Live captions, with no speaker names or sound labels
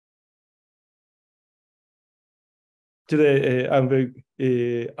Today, I'm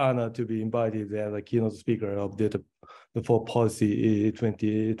very honored to be invited as a keynote speaker of Data for Policy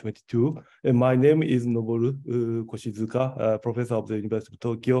 2022. My name is Noboru Koshizuka, professor of the University of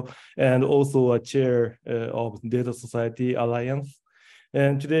Tokyo, and also a chair of Data Society Alliance.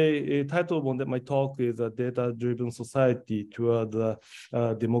 And today, title of my talk is a data-driven society toward the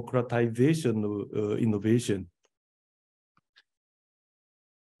democratization of innovation.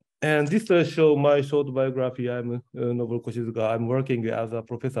 And this shows my short biography. I'm Noboru Koshizuka. I'm working as a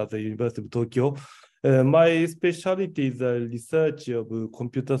professor at the University of Tokyo. My specialty is the research of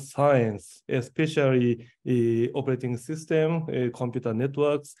computer science, especially operating system, computer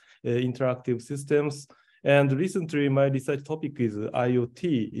networks, interactive systems. And recently, my research topic is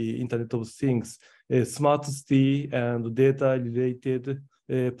IoT, Internet of Things, smart city, and data-related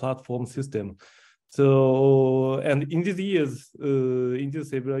platform system. So, and in these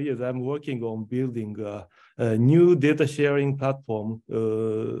several years, I'm working on building a new data sharing platform,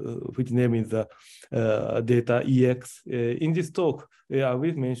 which name is Data EX. In this talk, I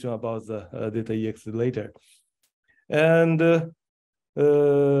will mention about the Data EX later. And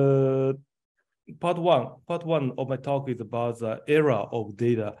part one of my talk is about the era of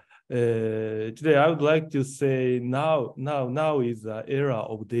data. Today, I would like to say now is the era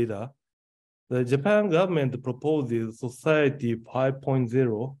of data. The Japan government proposes Society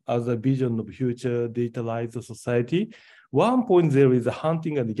 5.0 as a vision of future data-lite society. 1.0 is the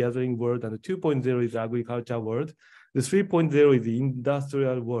hunting and gathering world, and 2.0 is the agriculture world. The 3.0 is the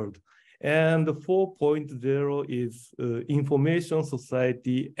industrial world. And the 4.0 is information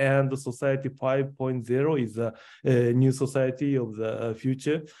society, and the Society 5.0 is a new society of the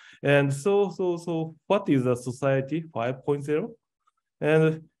future. And so what is a Society 5.0?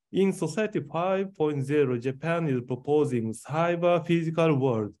 And in Society 5.0, Japan is proposing cyber physical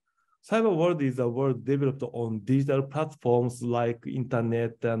world. Cyber world is a world developed on digital platforms like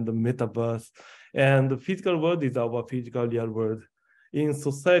internet and the metaverse. And the physical world is our physical real world. In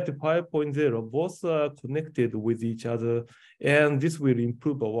Society 5.0, both are connected with each other, and this will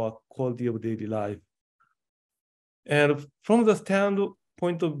improve our quality of daily life. And from the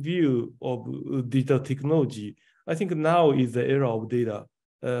standpoint of view of digital technology, I think now is the era of data.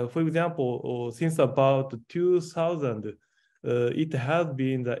 For example, since about 2000, it has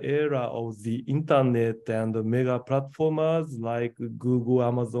been the era of the internet and the mega platformers like Google,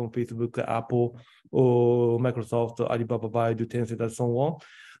 Amazon, Facebook, Apple, or Microsoft, Alibaba, Baidu, Tencent, and so on.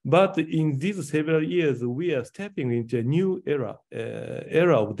 But in these several years, we are stepping into a new era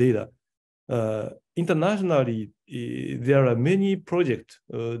of data. Internationally, there are many projects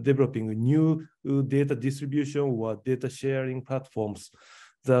developing new data distribution or data sharing platforms.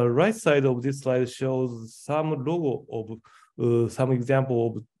 The right side of this slide shows some logo of some example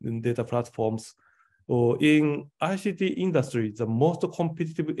of data platforms. In ICT industry, the most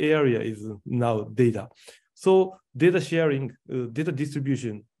competitive area is now data. So data sharing, data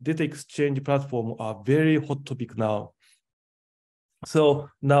distribution, data exchange platform are very hot topic now. So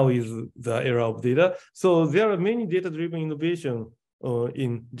now is the era of data. So there are many data-driven innovation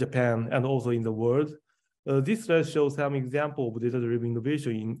in Japan and also in the world. This slide shows some example of data-driven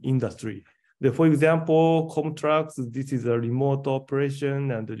innovation in industry. For example, Comtrax, this is a remote operation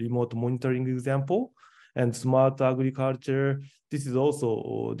and a remote monitoring example. And smart agriculture, this is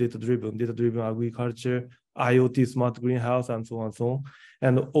also data-driven agriculture, IoT, smart greenhouse, and so on and so on.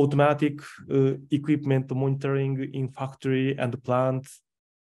 And automatic equipment monitoring in factory and plants.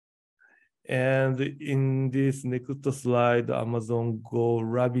 And in this next slide, Amazon Go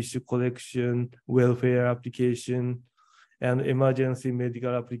rubbish collection, welfare application, and emergency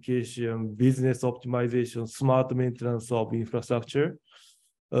medical application, business optimization, smart maintenance of infrastructure,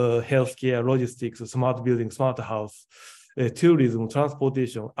 healthcare, logistics, smart building, smart house, tourism,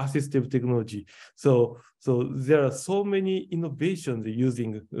 transportation, assistive technology. So there are so many innovations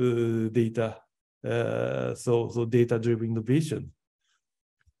using data. So data-driven innovation.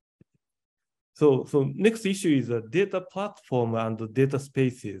 So next issue is the data platform and the data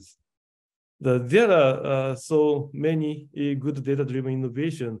spaces. There are so many good data-driven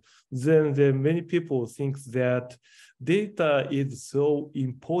innovation. Then many people think that data is so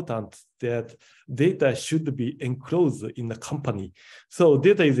important that data should be enclosed in the company. So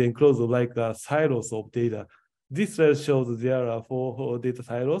data is enclosed like silos of data. This slide shows there are 4 data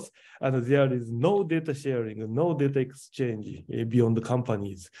silos, and there is no data sharing, no data exchange beyond the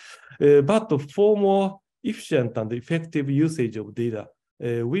companies. But for more efficient and effective usage of data,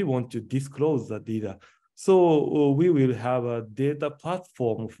 we want to disclose the data. So we will have a data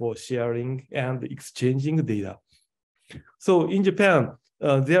platform for sharing and exchanging data. So in Japan,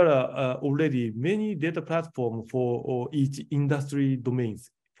 there are already many data platforms for each industry domains,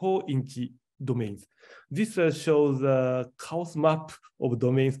 4-inch domains. This shows the chaos map of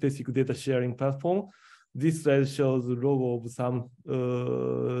domain-specific data sharing platform. This slide shows the logo of some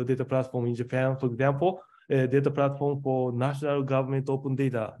data platform in Japan. For example, a data platform for national government open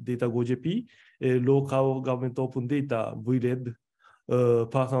data, DataGoJP, a local government open data, VLED,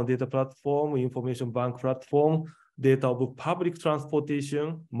 personal data platform, information bank platform, data of public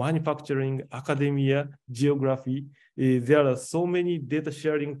transportation, manufacturing, academia, geography. There are so many data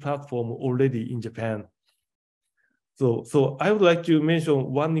sharing platforms already in Japan. So I would like to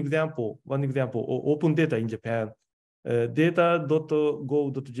mention one example of open data in Japan.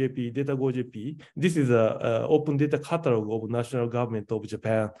 Data.go.jp, DataGoJP. This is a open data catalog of national government of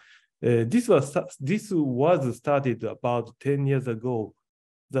Japan. This was started about 10 years ago.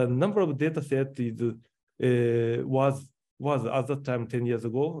 The number of data sets was at that time 10 years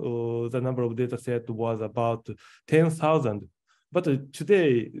ago. The number of data sets was about 10,000. But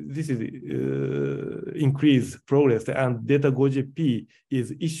today, this is increased progress, and DataGoJP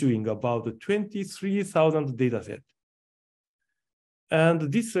is issuing about 23,000 data sets.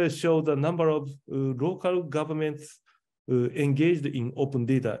 And this shows the number of local governments engaged in open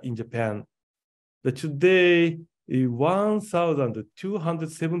data in Japan. Today,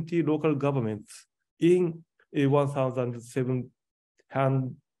 1,270 local governments in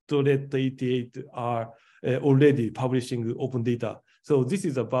 1,788 are already publishing open data. So this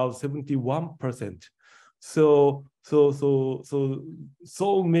is about 71%. So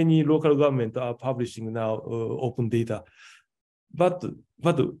many local governments are publishing now open data. But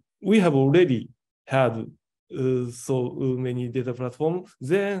we have already had so many data platforms.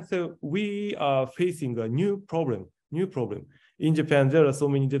 Then so we are facing a new problem. In Japan, there are so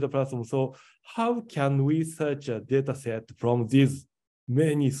many data platforms. So how can we search a data set from these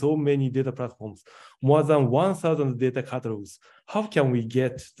so many data platforms, more than 1,000 data catalogs? How can we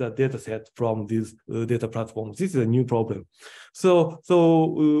get the data set from these data platforms? This is a new problem. So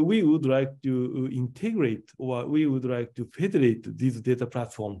we would like to integrate, or we would like to federate these data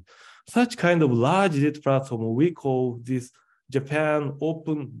platforms. Such kind of large data platform, we call this Japan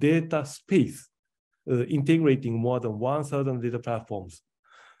Open Data Space, integrating more than 1,000 data platforms.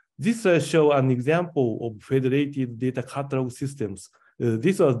 This shows an example of federated data catalog systems.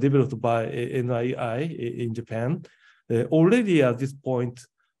 This was developed by NII in Japan. Already at this point,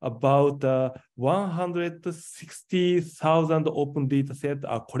 about 160,000 open data sets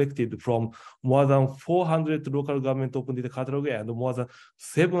are collected from more than 400 local government open data catalog and more than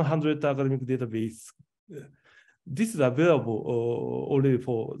 700 academic database. This is available already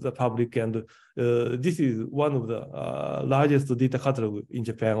for the public, and this is one of the largest data catalog in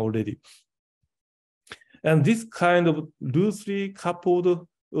Japan already. And this kind of loosely coupled,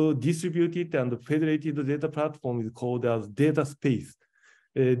 distributed and federated data platform is called as data space.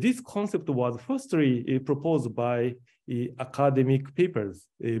 This concept was firstly proposed by academic papers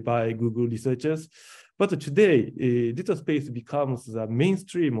by Google researchers. But today, data space becomes the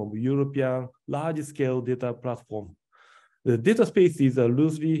mainstream of European large-scale data platform. The data space is a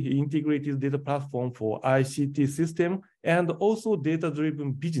loosely integrated data platform for ICT system and also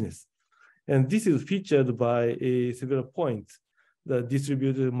data-driven business. And this is featured by several points: the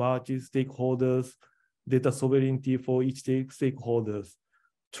distributed multi-stakeholders, data sovereignty for each stakeholders,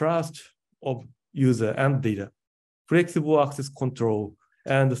 trust of user and data, flexible access control,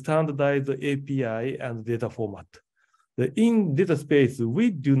 and standardized API and data format. In data space, we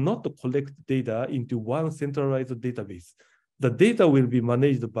do not collect data into one centralized database. The data will be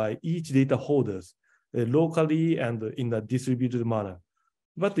managed by each data holders locally and in a distributed manner.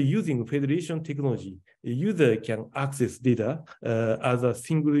 But using federation technology, a user can access data as a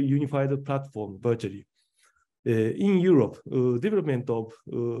single unified platform virtually. In Europe, development of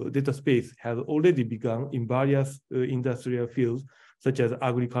data space has already begun in various industrial fields, such as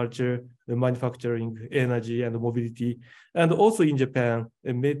agriculture, manufacturing, energy, and mobility. And also in Japan,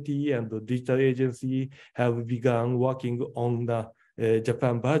 METI and the digital agency have begun working on the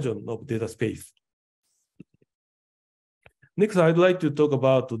Japan version of data space. Next, I'd like to talk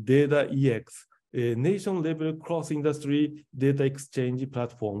about Data EX, a nation-level cross-industry data exchange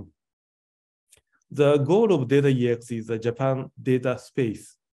platform. The goal of Data EX is a Japan data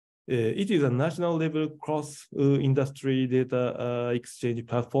space. It is a national-level cross-industry data exchange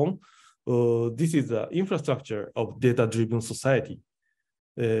platform. This is the infrastructure of data-driven society.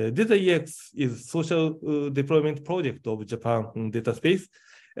 Data EX is a social deployment project of Japan data space,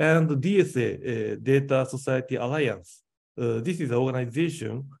 and DSA, Data Society Alliance. This is an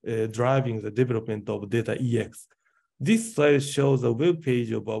organization driving the development of Data EX. This slide shows a web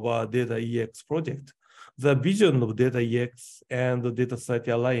page of our Data EX project. The vision of Data EX and the Data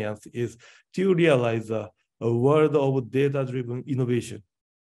Society Alliance is to realize a world of data-driven innovation.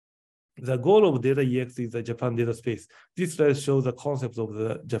 The goal of Data EX is the Japan data space. This slide shows the concept of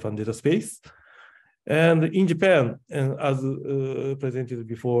the Japan data space. And in Japan, and as presented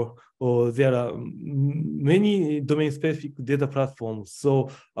before, there are many domain-specific data platforms. So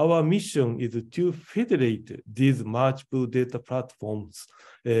our mission is to federate these multiple data platforms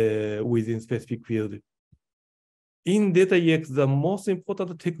within specific field. In Data EX, the most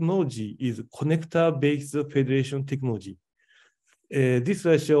important technology is connector-based federation technology. This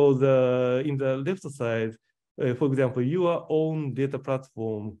slide shows in the left side, for example, your own data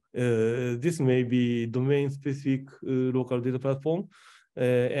platform. This may be domain-specific local data platform,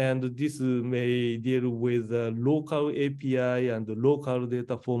 and this may deal with local API and local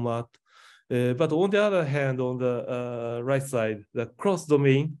data format. But on the other hand, on the right side, the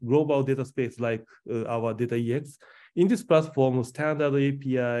cross-domain global data space like our Data EX, in this platform, standard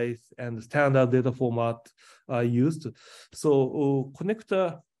APIs and standard data format are used. So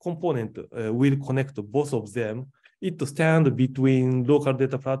connector component will connect both of them. It stands between local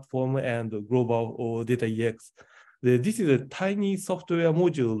data platform and global Data EX. This is a tiny software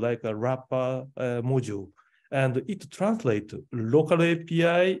module like a wrapper module, and it translates local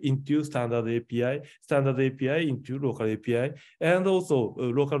API into standard API into local API, and also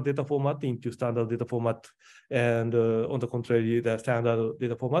local data format into standard data format, and on the contrary, the standard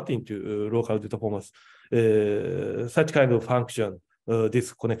data format into local data formats. Such kind of function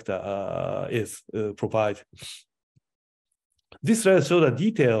this connector is provide. This slide shows the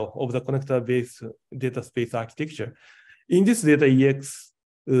detail of the connector-based data space architecture. In this Data EX,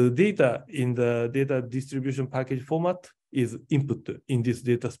 data in the data distribution package format is input in this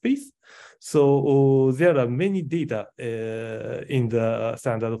data space. So there are many data in the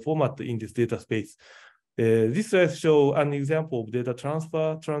standard format in this data space. This slide shows an example of data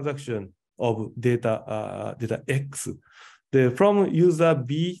transfer transaction of data X. From user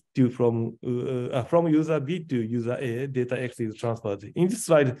B to user B to user A, data X is transferred. In this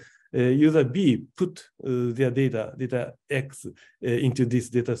slide, user B put their data X into this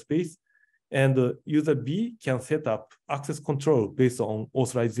data space, and user B can set up access control based on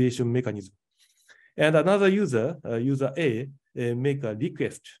authorization mechanism. And another user, user A, make a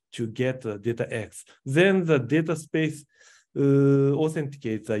request to get data X. Then the data space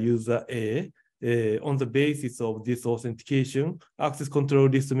authenticates the user A. On the basis of this authentication, access control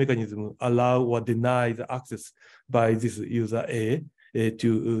list mechanism allow or deny the access by this user A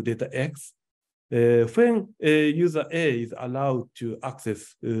to data X. When user A is allowed to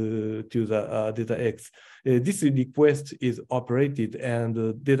access to the data X, this request is operated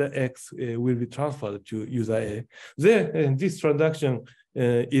and data X will be transferred to user A. Then this transaction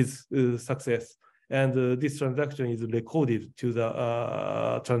is success, and this transaction is recorded to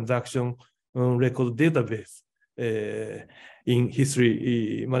the transaction record database in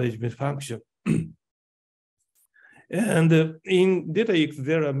history management function. And in DataX,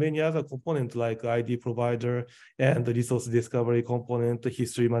 there are many other components like ID provider and the resource discovery component,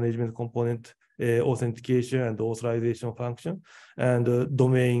 history management component, authentication and authorization function, and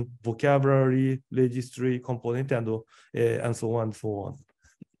domain vocabulary registry component, and so on and so on.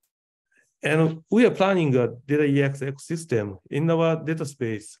 And we are planning a Data EX ecosystem in our data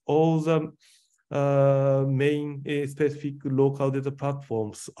space. All the main specific local data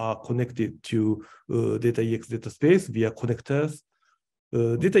platforms are connected to Data EX data space via connectors.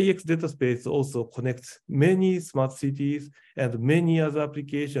 Data EX data space also connects many smart cities and many other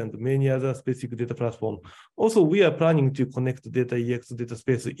applications, many other specific data platforms. Also, we are planning to connect Data EX data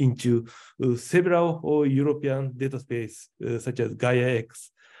space into several European data space, such as GaiaX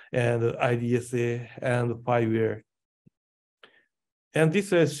and IDSA and Fireware. And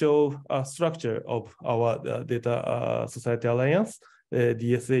this shows a structure of our Data Society Alliance,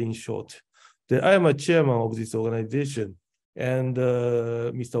 DSA in short. I am a chairman of this organization, and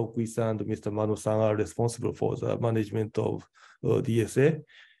Mr. Okui-san and Mr. Mano-san are responsible for the management of DSA.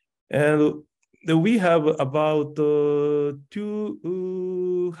 And we have about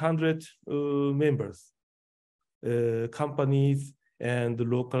 200 members, companies, and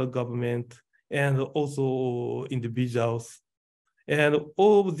local government, and also individuals. And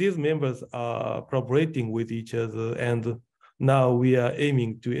all of these members are collaborating with each other. And now we are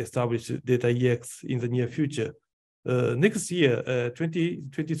aiming to establish Data EX in the near future. Next year,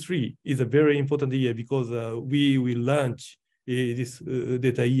 2023, is a very important year because we will launch this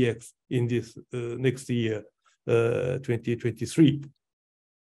Data EX in this next year, 2023.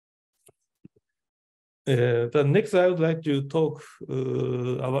 The next, I would like to talk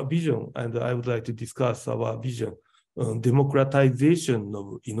our vision, and I would like to discuss our vision on democratization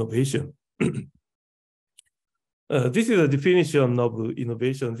of innovation. This is a definition of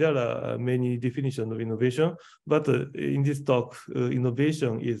innovation. There are many definitions of innovation, but in this talk,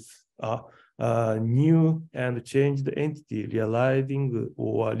 innovation is a new and changed entity realizing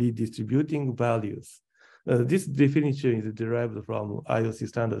or redistributing values. This definition is derived from IOC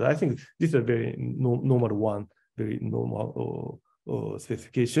standard. I think this is a very normal one, very normal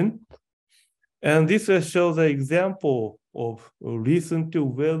specification. And this shows an example of recent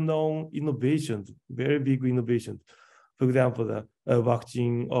well-known innovations, very big innovations. For example, the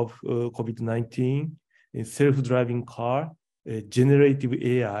vaccine of COVID-19, a self-driving car, generative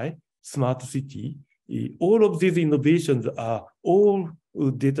AI, smart city. All of these innovations are all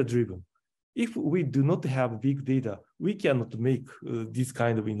data-driven. If we do not have big data, we cannot make this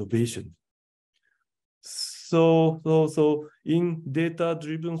kind of innovation. So in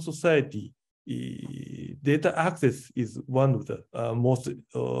data-driven society, data access is one of the most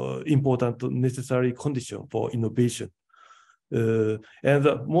important necessary condition for innovation. And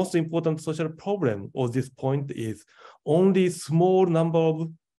the most important social problem of this point is only small number of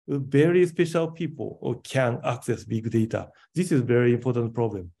very special people can access big data. This is a very important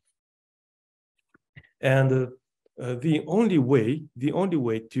problem. And the only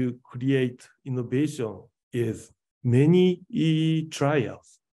way to create innovation is many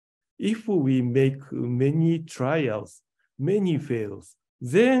trials. If we make many trials, many fails,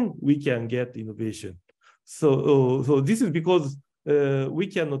 then we can get innovation. So this is because we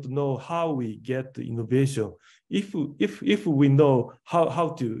cannot know how we get innovation. If we know how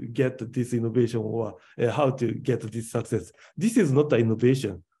to get this innovation or how to get this success, this is not an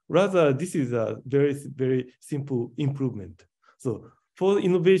innovation. Rather, this is a very, very simple improvement. So for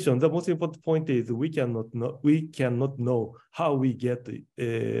innovation, the most important point is we cannot know how we get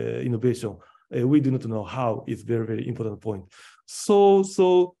innovation. We do not know how is very, very important point.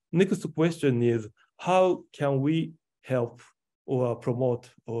 So next question is, how can we help or promote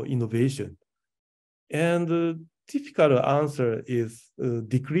innovation? And the typical answer is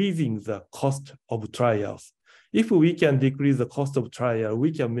decreasing the cost of trials. If we can decrease the cost of trial,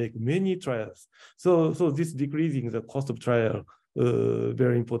 we can make many trials. So this decreasing the cost of trial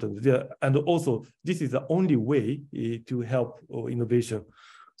very important. And also, this is the only way to help innovation.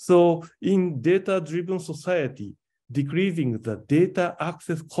 So in data-driven society, decreasing the data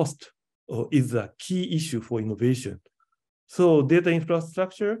access cost is a key issue for innovation. So data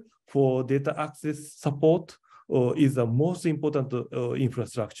infrastructure for data access support is the most important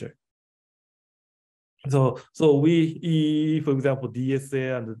infrastructure. So we, for example,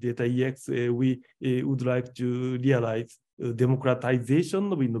 DSA and Data EX, we would like to realize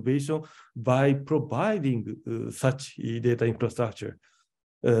democratization of innovation by providing such data infrastructure.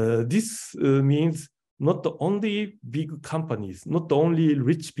 This means not only big companies, not only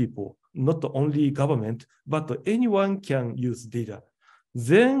rich people, not only government, but anyone can use data.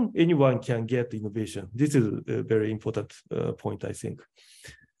 Then anyone can get innovation. This is a very important point, I think.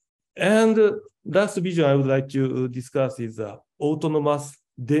 And last vision I would like to discuss is autonomous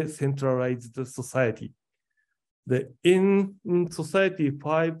decentralized society. In society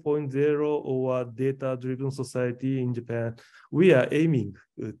 5.0 or data-driven society in Japan, we are aiming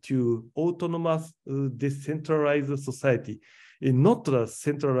to autonomous decentralized society, not a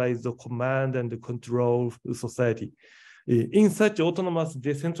centralized command and control society. In such autonomous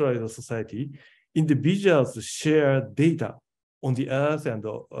decentralized society, individuals share data on the earth and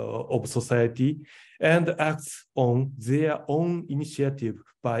of society and acts on their own initiative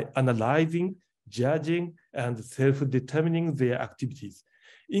by analyzing, judging, and self-determining their activities.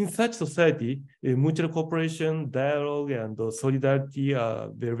 In such society, mutual cooperation, dialogue, and solidarity are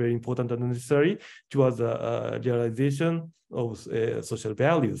very, very important and necessary towards the realization of social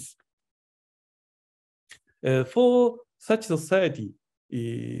values. For such society,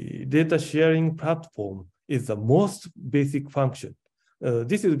 data sharing platform is the most basic function.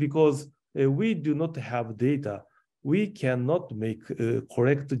 This is because we do not have data. We cannot make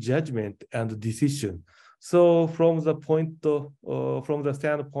correct judgment and decision. So from the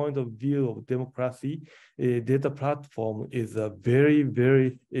standpoint of view of democracy, a data platform is a very,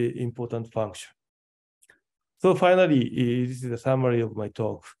 very important function. So finally, this is a summary of my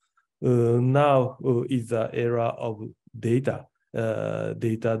talk. Now is the era of data,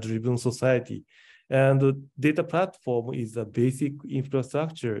 data-driven society. And the data platform is a basic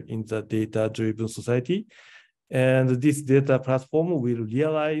infrastructure in the data-driven society. And this data platform will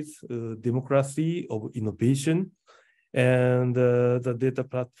realize democracy of innovation And the data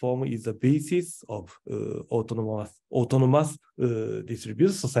platform is the basis of autonomous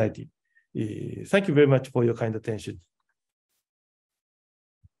distributed society. Thank you very much for your kind attention.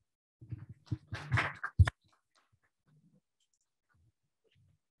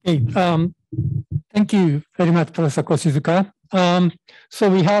 Okay, thank you very much, Professor Koshizuka. So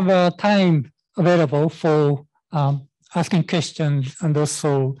we have time available for asking questions and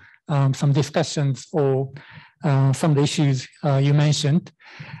also some discussions or some of the issues you mentioned.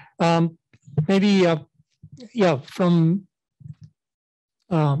 Maybe, yeah, from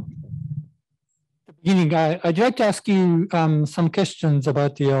the beginning, I'd like to ask you some questions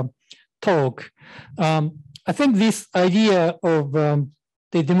about your talk. I think this idea of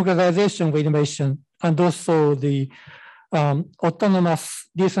the democratization of innovation and also the autonomous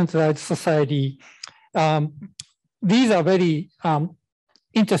decentralized society, these are very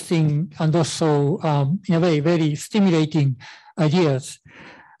interesting and also in a way very stimulating ideas.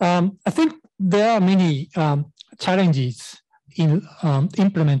 I think there are many challenges in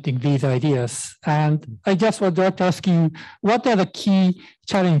implementing these ideas. And I just would like to ask you, what are the key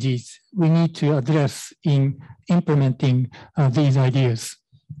challenges we need to address in implementing these ideas?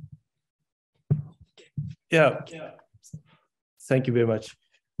 Yeah, thank you very much.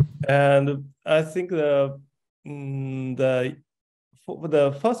 And I think the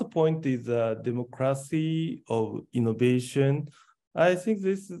first point is democracy of innovation. I think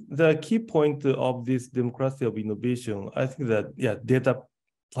this is the key point of this democracy of innovation. I think that, yeah, data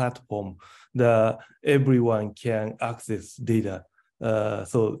platform, everyone can access data.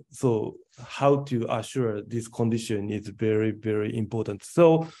 So how to assure this condition is very, very important.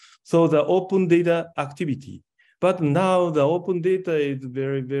 So the open data activity, but now the open data is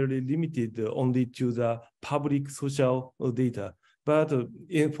very, very limited only to the public social data. But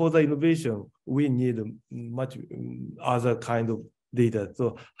for the innovation, we need much other kind of data.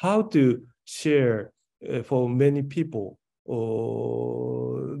 So how to share for many people,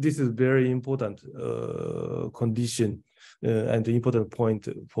 this is very important condition and the important point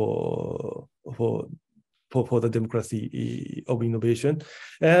for the democracy of innovation.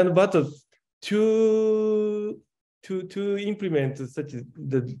 And but to implement such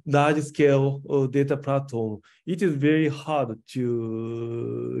the large scale data platform, it is very hard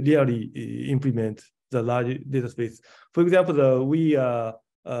to really implement the large data space. For example, we are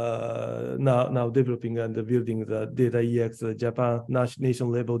now developing and building the Data EX Japan nation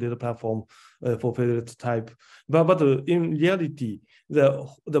level data platform for federal type. But in reality,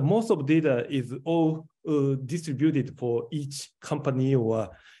 the most of data is all distributed for each company or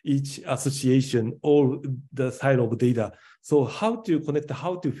each association, all the side of data. So how to connect,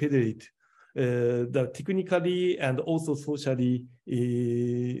 how to federate the technically and also socially,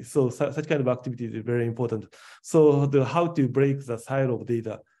 so such kind of activity is very important. So how to break the silo of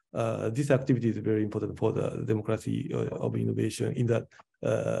data, this activity is very important for the democracy of innovation in that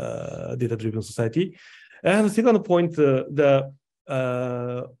data-driven society. And the second point, the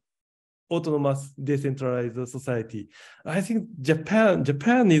autonomous decentralized society. I think Japan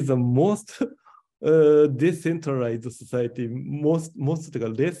is the most decentralized society, most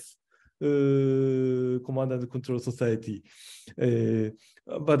less command and control society.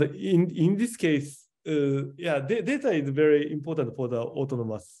 But in this case, yeah, data is very important for the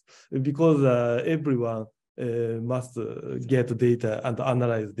autonomous because everyone must get data and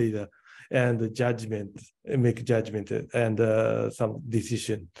analyze data and make judgment and some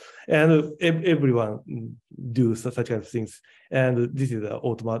decision, and everyone do such kind of things. And this is the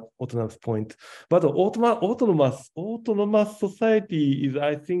autonomous point. But autonomous society is,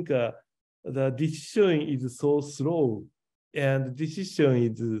 I think, the decision is so slow and decision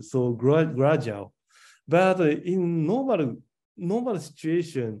is so gradual. But in normal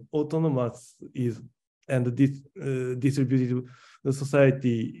situation, autonomous is and this distributed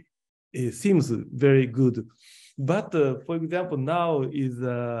society seems very good. But for example, now is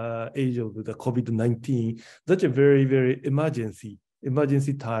the age of the COVID-19. That's a very, very emergency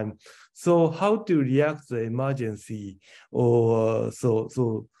time. So how to react to the emergency, or so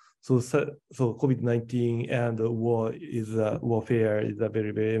COVID-19 and warfare is a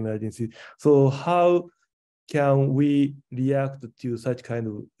very, very emergency. So how can we react to such kind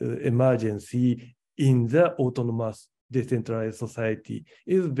of emergency in the autonomous decentralized society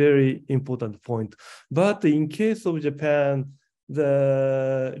is very important point. But in case of Japan,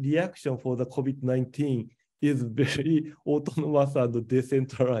 the reaction for the COVID-19 is very autonomous and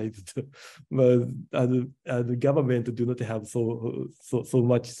decentralized. But the government do not have so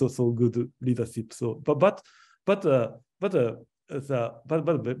good leadership. So but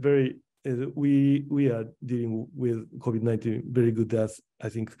very we are dealing with COVID-19 very good as I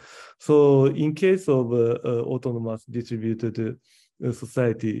think. So in case of autonomous distributed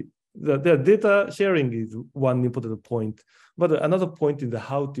society, the data sharing is one important point, but another point is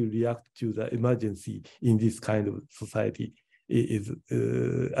how to react to the emergency in this kind of society is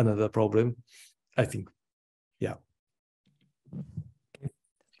another problem, I think. Yeah.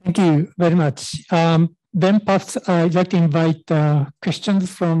 Thank you very much. Then perhaps I'd like to invite questions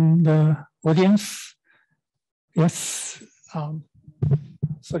from the audience. Yes.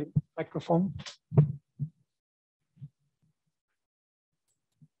 Sorry, microphone.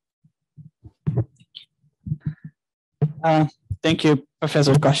 Thank you,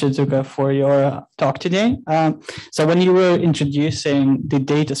 Professor Koshizuka, for your talk today. So when you were introducing the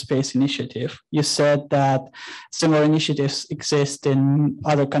data space initiative, you said that similar initiatives exist in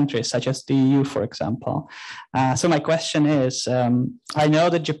other countries, such as the EU, for example. So my question is, I know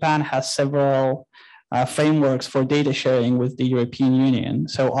that Japan has several frameworks for data sharing with the European Union.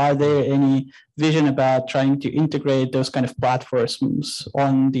 So are there any vision about trying to integrate those kind of platforms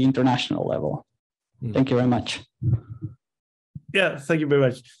on the international level? Thank you very much. Yeah, thank you very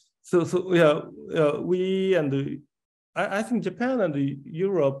much. So yeah, we and I think Japan and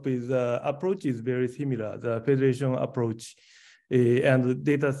Europe is approach is very similar. The federation approach and the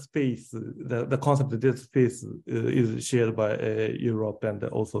data space, the concept of data space is shared by Europe and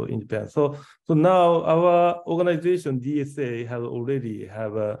also in Japan. So now our organization DSA has already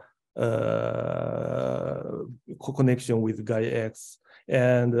have a connection with GaiaX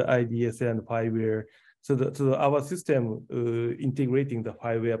and IDSA and FiWare. So our system integrating the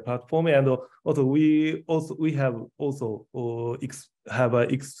FiWare platform, and also we have an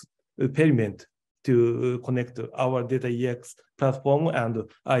experiment to connect our DataEX platform and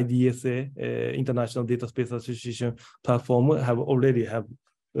IDSA International Data Space Association platform already have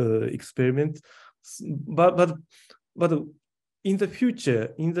experiment, but in the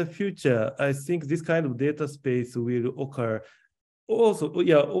future, I think this kind of data space will occur. Also,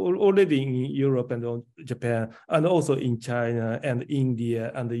 yeah, already in Europe and Japan, and also in China and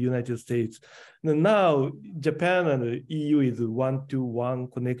India and the United States. Now, Japan and EU is one-to-one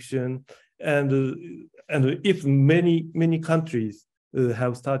connection, and if many countries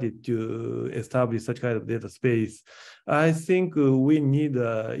have started to establish such kind of data space, I think we need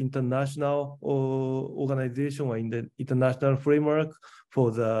an international organization or in the international framework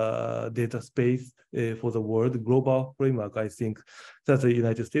for the data space for the world, global framework. I think that's the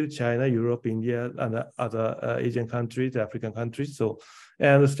United States, China, Europe, India, and other Asian countries, African countries. So,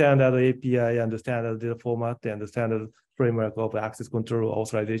 and the standard API, and the standard data format, and the standard framework of access control,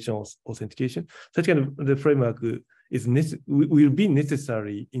 authorization, authentication. Such kind of the framework will be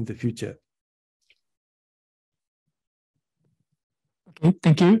necessary in the future. Okay,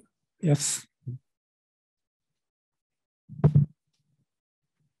 thank you. Yes.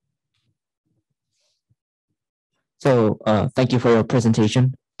 So thank you for your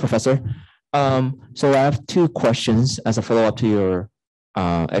presentation, Professor. So I have two questions as a follow-up to your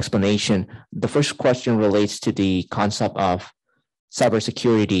explanation. The first question relates to the concept of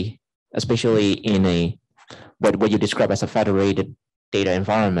cybersecurity, especially in what you describe as a federated data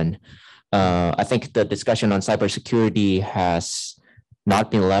environment. I think the discussion on cybersecurity has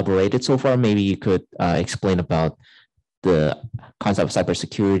not been elaborated so far. Maybe you could explain about the concept of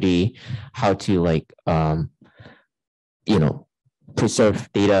cybersecurity, how to preserve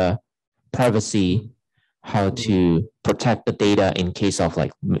data privacy, how to protect the data in case of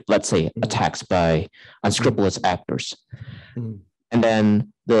let's say attacks by unscrupulous actors. And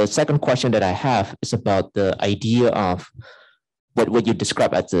then the second question that I have is about the idea of what you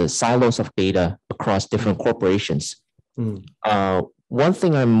describe as the silos of data across different corporations. One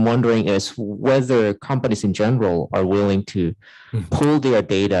thing I'm wondering is whether companies in general are willing to pool their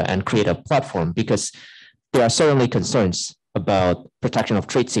data and create a platform, because there are certainly concerns about protection of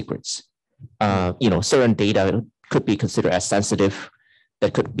trade secrets. Certain data could be considered as sensitive,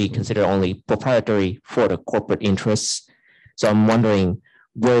 that could be considered only proprietary for the corporate interests. So I'm wondering,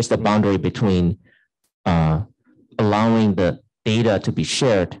 where is the boundary between allowing the data to be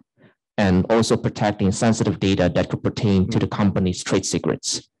shared and also protecting sensitive data that could pertain to the company's trade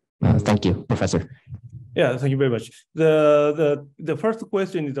secrets? Thank you, Professor. Yeah, thank you very much. The first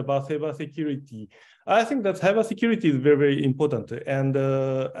question is about cybersecurity. I think that cybersecurity is very, very important, and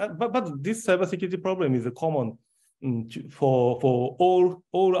but this cybersecurity problem is common for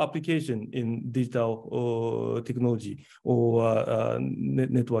all application in digital technology or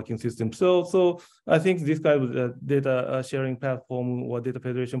networking system. So I think this kind of data sharing platform or data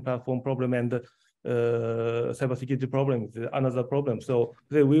federation platform problem and cybersecurity problem is another problem. So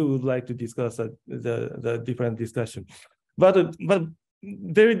we would like to discuss the different discussion. But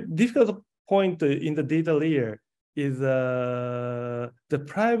very difficult point in the data layer is the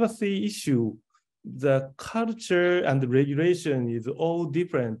privacy issue. The culture and the regulation is all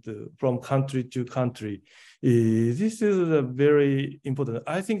different from country to country. This is very important.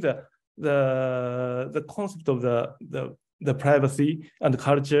 I think that the concept of the privacy and the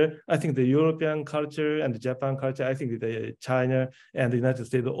culture, I think the European culture and the Japan culture, I think the China and the United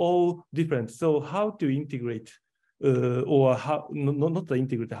States are all different. So how to integrate or how not to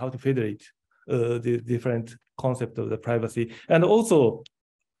integrate, how to federate the different concept of the privacy. And also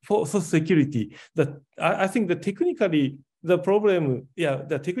for security, that I think that technically the problem,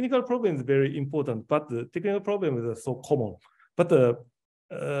 the technical problem is very important, but the technical problem is so common. But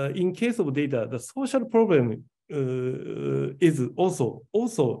in case of data, the social problem is also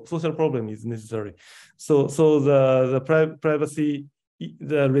social problem is necessary. So the privacy,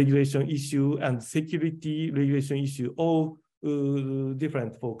 the regulation issue and security regulation issue all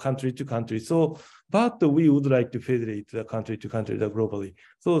different for country to country. So, but we would like to federate the country to country globally.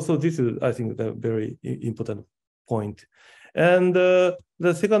 So this is, I think, the very important point. And the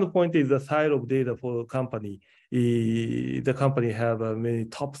second point is the size of data for company. The company have many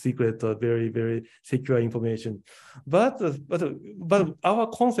top secret, very, very secure information. But our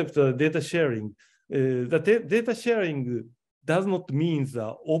concept of data sharing, the data sharing does not mean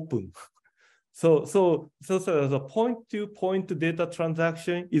open. So the point-to-point data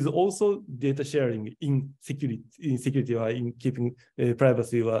transaction is also data sharing in security or in keeping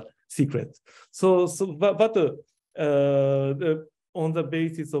privacy or secret. But on the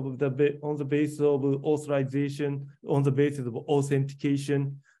basis of authorization, on the basis of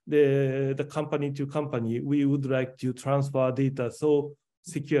authentication, the company to company, we would like to transfer data so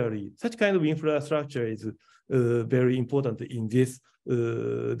securely. Such kind of infrastructure is very important in this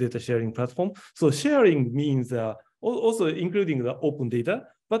data sharing platform. So sharing means also including the open data,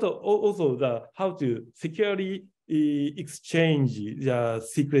 but also the how to securely exchange the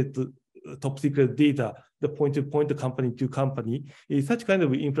secret, top secret data, the point-to-point, company to company. Such kind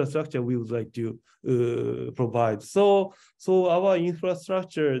of infrastructure we would like to provide. So our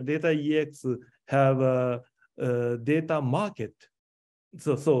infrastructure, data EX, have a data market.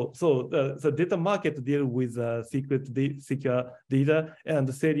 So the data market deal with secure data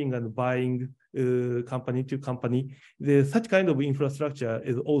and selling and buying company to company. Such kind of infrastructure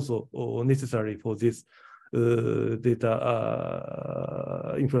is also necessary for this data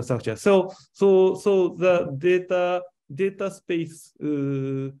infrastructure. So the data space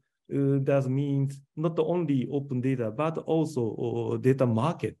does means not only open data but also data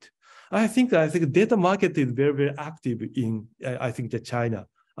market. I think data market is very, very active in I think the China.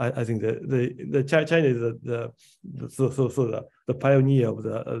 I think the China is the pioneer of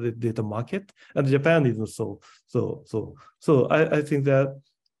the data market, and Japan is so. I think that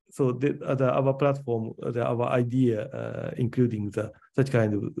our platform, our idea, including such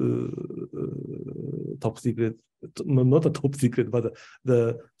kind of top secret, not a top secret, but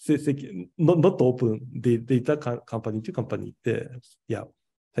not open data company to company. Yeah.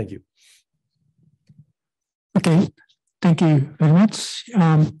 Thank you. Okay, thank you very much.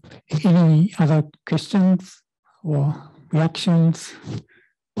 Any other questions or reactions?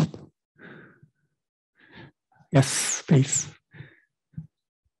 Yes, please.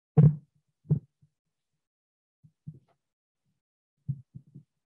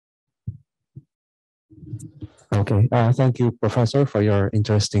 Okay, thank you, Professor, for your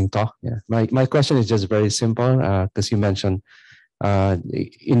interesting talk. Yeah, my question is just very simple because you mentioned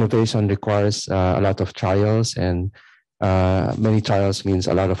innovation requires a lot of trials, and many trials means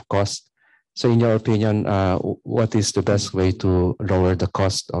a lot of cost. So in your opinion, what is the best way to lower the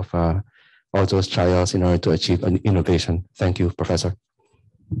cost of all those trials in order to achieve an innovation? Thank you, Professor.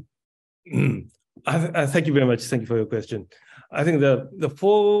 Thank you very much. Thank you for your question. I think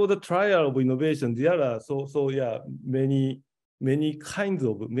for the trial of innovation, there are many kinds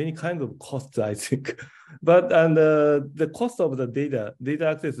of costs, I think. But the cost of the data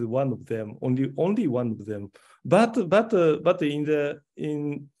access is one of them, only one of them. But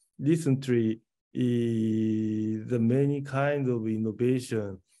in recently, the many kinds of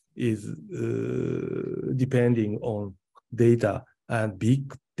innovation is depending on data and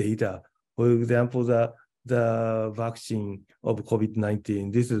big data. For example, the vaccine of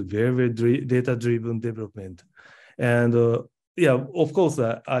COVID-19. This is very, very data-driven development. And yeah, of course,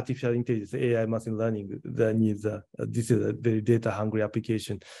 artificial intelligence, AI, machine learning, that needs this is a very data-hungry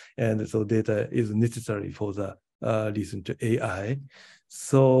application, and so data is necessary for the recent AI.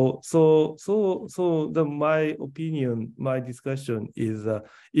 So my opinion, my discussion is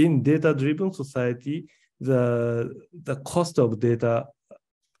in data-driven society, the cost of data,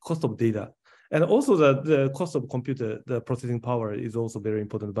 and also the cost of computer, the processing power is also very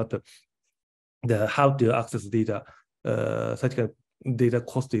important. But the how to access data, such kind of data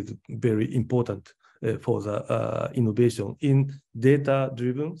cost is very important for the innovation in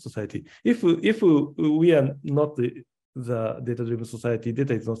data-driven society. If we are not the data-driven society,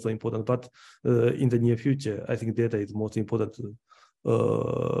 data is not so important. But in the near future, I think data is most important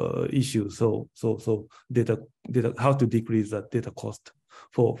issue. So data, how to decrease the data cost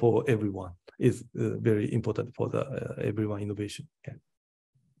for everyone is very important for the everyone innovation. Yeah.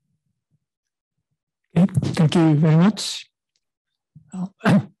 Okay, thank you very much.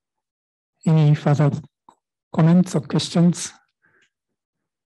 Any further comments or questions?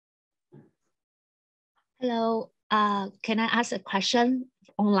 Hello, can I ask a question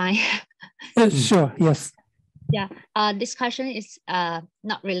online? Sure, yes. Yeah, this question is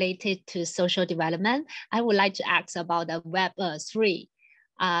not related to social development. I would like to ask about the Web 3.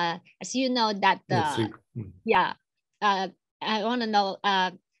 As you know that yeah, I want to know,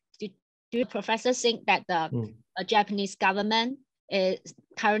 do professors think that the Japanese government is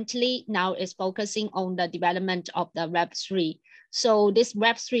currently now is focusing on the development of the Web 3? So this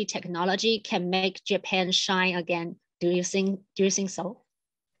Web 3 technology can make Japan shine again. Do you think so?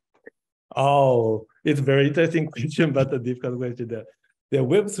 Oh, it's a very interesting question, but a difficult question. The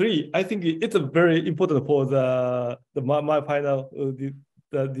Web 3, I think it's a very important for my final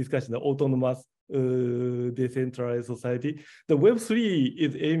the discussion, the autonomous decentralized society. The Web 3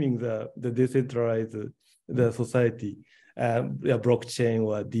 is aiming the decentralized the society, blockchain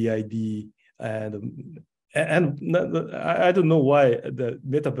or DID, and I don't know why the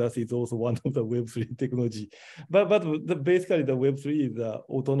metaverse is also one of the Web 3 technology, but basically the Web 3 is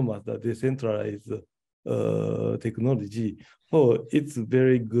autonomous, the decentralized technology. So it's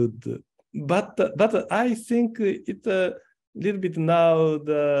very good, but I think it's a little bit now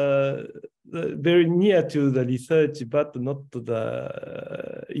the very near to the research, but not to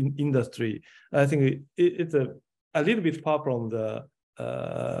the industry. I think it's a little bit far from the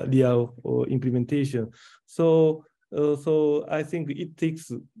real implementation. So I think it takes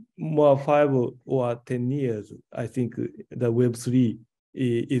more 5 or 10 years. I think the Web 3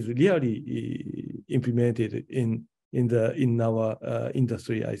 is really implemented in our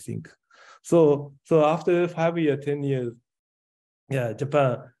industry, I think. So after 5 years, 10 years, yeah,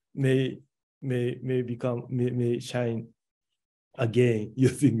 Japan may shine again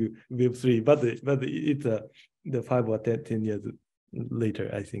using Web 3, but it's the 5 or 10 years later,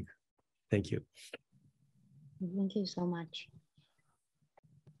 I think. Thank you. Thank you so much.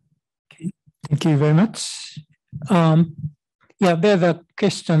 Okay, thank you very much. Yeah, there's a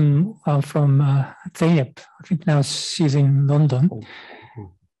question from Zeynep. I think now she's in London.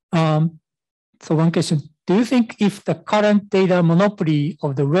 So one question, do you think if the current data monopoly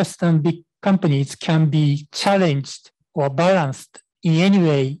of the Western big companies can be challenged or balanced in any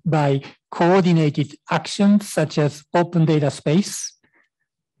way by coordinated actions such as open data space?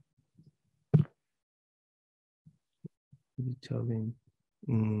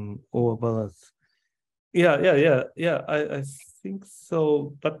 Or balance. Yeah. I think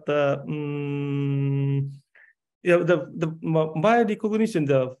so. But yeah, my recognition,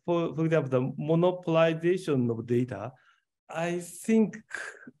 for example, the monopolization of data, I think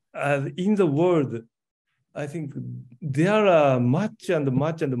in the world, I think there are much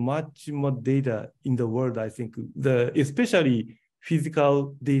more data in the world. I think especially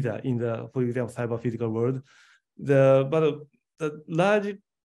physical data in the, for example, cyber physical world. But the large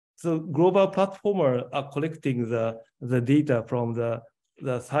global platformers are collecting the data from the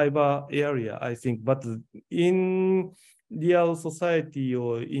cyber area, I think. But in real society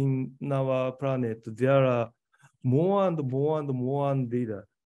or in our planet, there are more and more data.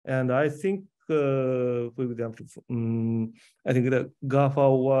 And I think, for example, I think the GAFA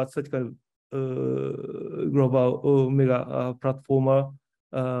or such kind of global mega platformer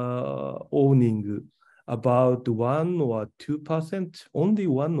owning about 1 or 2%, only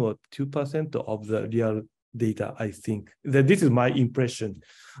 1 or 2% of the real data, I think. This is my impression.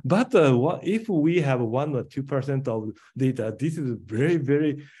 But if we have 1 or 2% of data, this is a very,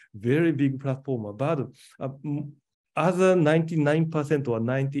 very, very big platform. But other 99% or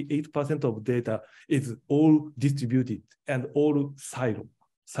 98% of data is all distributed and all siloed.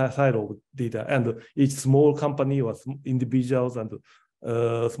 silo of data, and each small company or individuals and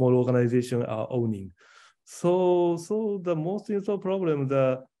small organization are owning. So the most important problem,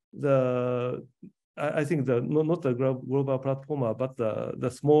 I think not the global platform, but the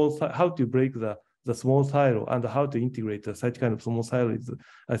small, how to break the small silo and how to integrate such kind of small silo is,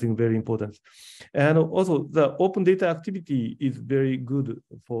 I think, very important. And also the open data activity is very good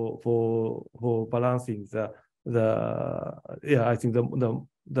for balancing I think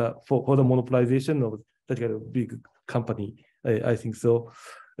for the monopolization of that kind of big company. I think so.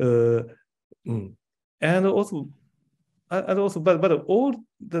 And also, but all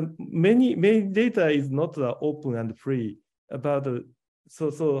the many data is not open and free about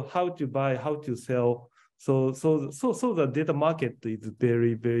so how to buy, how to sell. So the data market is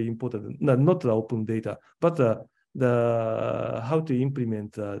very, very important. Not the open data, but the how to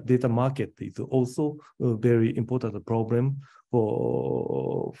implement data market is also a very important problem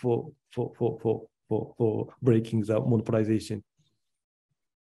for breaking the monopolization.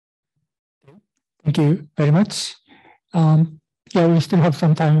 Thank you very much. Yeah, we still have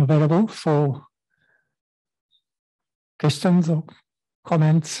some time available for questions or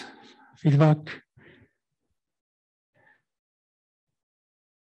comments, feedback.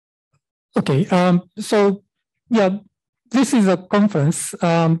 Okay, so yeah, this is a conference,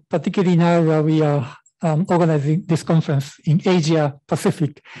 particularly now we are organizing this conference in Asia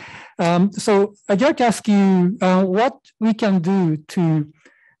Pacific. So I'd like to ask you what we can do to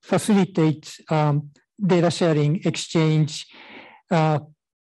facilitate data sharing, exchange,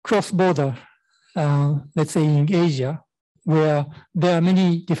 cross-border, let's say in Asia, where there are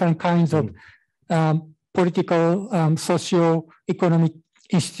many different kinds of political, socio-economic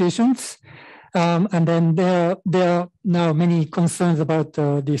institutions. And then there are now many concerns about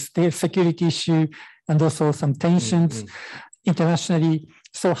this security issue and also some tensions internationally.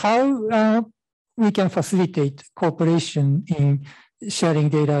 So how we can facilitate cooperation in sharing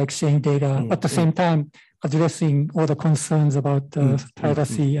data, exchanging data, at the same time addressing all the concerns about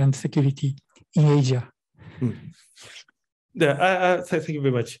privacy and security in Asia? Yeah, thank you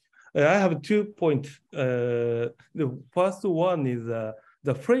very much. I have 2 points. The first one is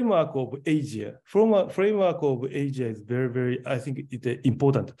the framework of Asia. Framework of Asia is very, very, I think, it's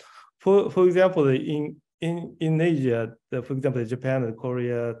important. For example, in Asia, for example, Japan,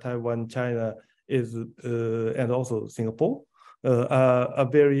 Korea, Taiwan, China is, and also Singapore, are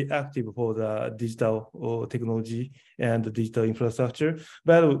very active for the digital technology and digital infrastructure.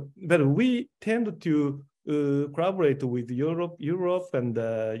 But we tend to collaborate with Europe and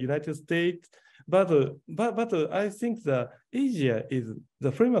the United States. But I think the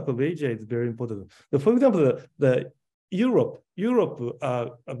framework of Asia is very important. For example, the Europe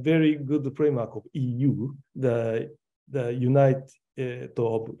are a very good framework of EU, the United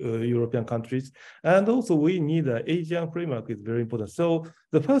of European countries, and also we need an Asian framework is very important. So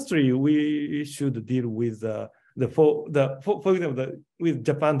firstly, we should deal with for example with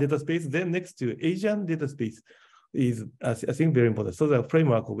Japan data space. Then next to Asian data space is I think very important. So the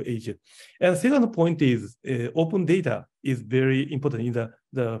framework of Asia. And second point is open data is very important in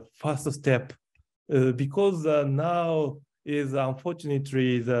the first step because now is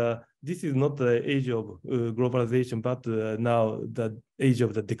unfortunately this is not the age of globalization, but now the age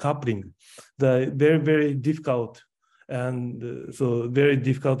of the decoupling, the very, very difficult and so very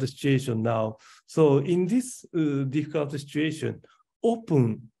difficult situation now. So in this difficult situation,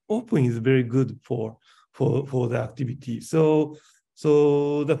 open is very good for the activity. So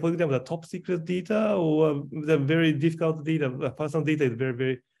for example, the top secret data or the very difficult data, the personal data is very,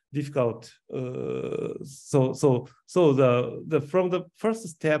 very difficult. So from the first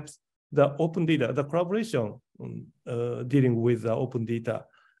steps, the open data, the collaboration dealing with the open data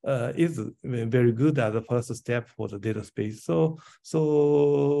is very good as the first step for the data space. So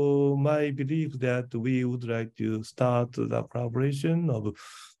my belief that we would like to start the collaboration of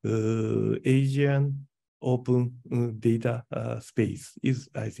Asian open data space is,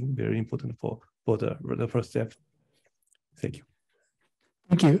 I think, very important for the first step. Thank you.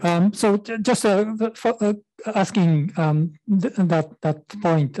 Thank you. So just asking that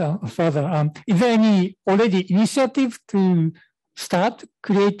point further, is there any already initiative to start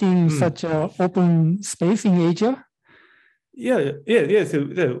creating such an open space in Asia? Yes.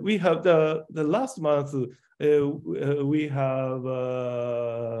 We have the last month. We have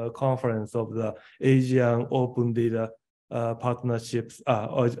a conference of the Asian Open Data Partnerships,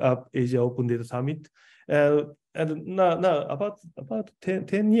 Asia Open Data Summit, and now about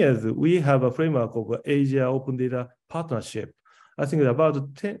 10 years we have a framework of Asia Open Data Partnership. I think about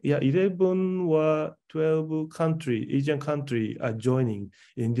 11 or 12 Asian countries are joining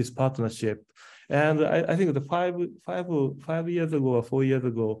in this partnership. And I think the 5 years ago or 4 years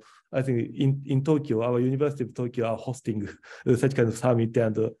ago, I think in Tokyo, our University of Tokyo are hosting such kind of summit.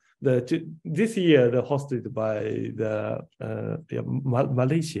 And this year, they're hosted by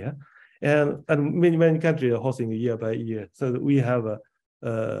Malaysia. And many countries are hosting year by year. So we have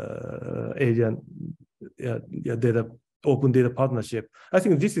Asian open data partnership. I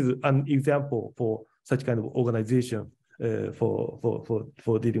think this is an example for such kind of organization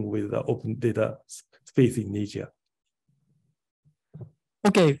for dealing with the open data space in Asia.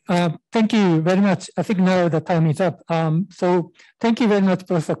 Okay, thank you very much. I think now the time is up. So thank you very much,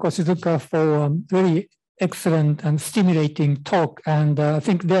 Professor Koshizuka, for very excellent and stimulating talk. And I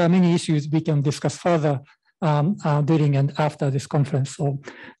think there are many issues we can discuss further during and after this conference. So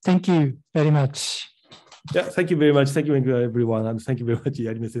thank you very much. Yeah, thank you very much. Thank you, everyone. And thank you very much,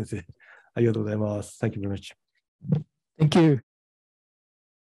 Yarime Sensei. Arigatou gozaimasu. Thank you very much. Thank you.